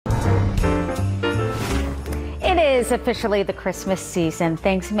is officially the Christmas season.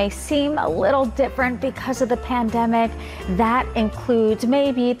 Things may seem a little different because of the pandemic. That includes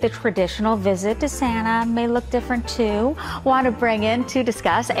maybe the traditional visit to Santa may look different too. Want to bring in to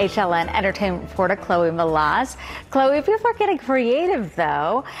discuss HLN entertainment reporter Chloe Malaz. Chloe, people are getting creative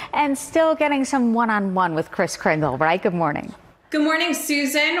though and still getting some one-on-one with Kris Kringle, right? Good morning. Good morning,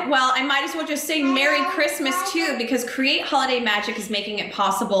 Susan. Well, I might as well just say Merry Christmas too, because Create Holiday Magic is making it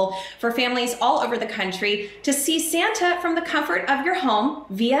possible for families all over the country to see Santa from the comfort of your home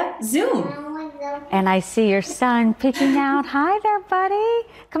via Zoom. And I see your son peeking out. Hi there, buddy.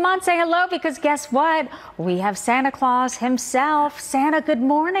 Come on, say hello, because guess what? We have Santa Claus himself. Santa, good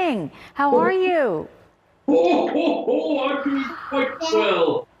morning. How are you? I'm doing quite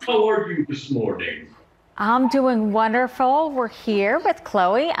well. How are you this morning? I'm doing wonderful. We're here with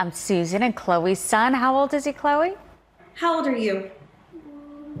Chloe. I'm Susan and Chloe's son. How old is he, Chloe? How old are you?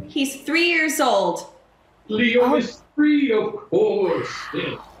 He's 3 years old. Leo is 3, of course.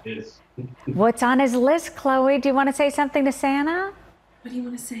 Yes. What's on his list, Chloe? Do you want to say something to Santa? What do you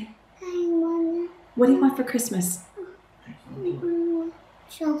want to say? What do you want for Christmas?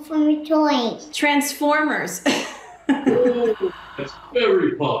 Transformer toys. Transformers. Oh, that's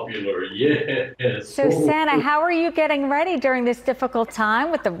very popular, yes. So Santa, how are you getting ready during this difficult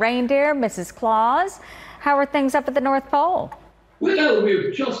time with the reindeer, Mrs. Claus? How are things up at the North Pole? Well,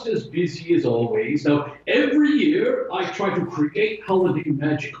 we're just as busy as always. Now, every year I try to create holiday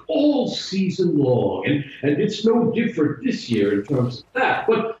magic all season long, and it's no different this year in terms of that.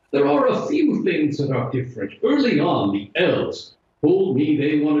 But there are a few things that are different. Early on, the elves told me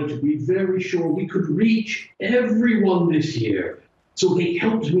they wanted to be very sure we could reach everyone this year. So they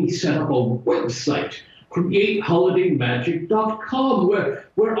helped me set up a website, createholidaymagic.com,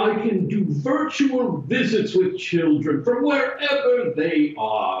 where I can do virtual visits with children from wherever they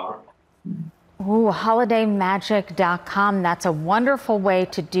are. Ooh, holidaymagic.com. That's a wonderful way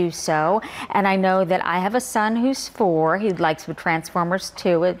to do so. And I know that I have a son who's 4. He likes the Transformers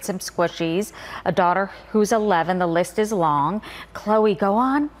too, and some squishies. A daughter who's 11. The list is long. Chloe, go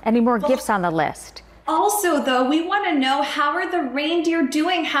on. Any more gifts on the list? Also, though, we want to know, how are the reindeer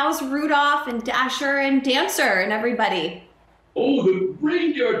doing? How's Rudolph and Dasher and Dancer and everybody? Oh, the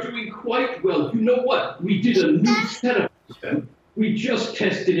reindeer are doing quite well. You know what? We did a new setup for them. We just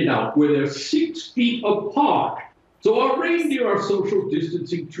tested it out where they're 6 feet apart. So our reindeer are social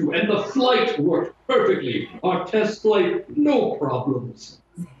distancing too, and the flight worked perfectly. Our test flight, no problems.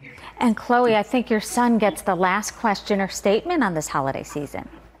 And Chloe, I think your son gets the last question or statement on this holiday season.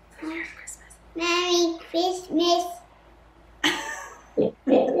 Merry Christmas. Merry Christmas.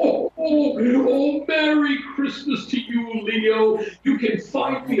 Oh, Merry Christmas to you, Leo. You can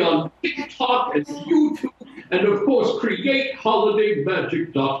find me on TikTok and YouTube, and of course,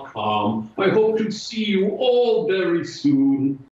 createholidaymagic.com. I hope to see you all very soon.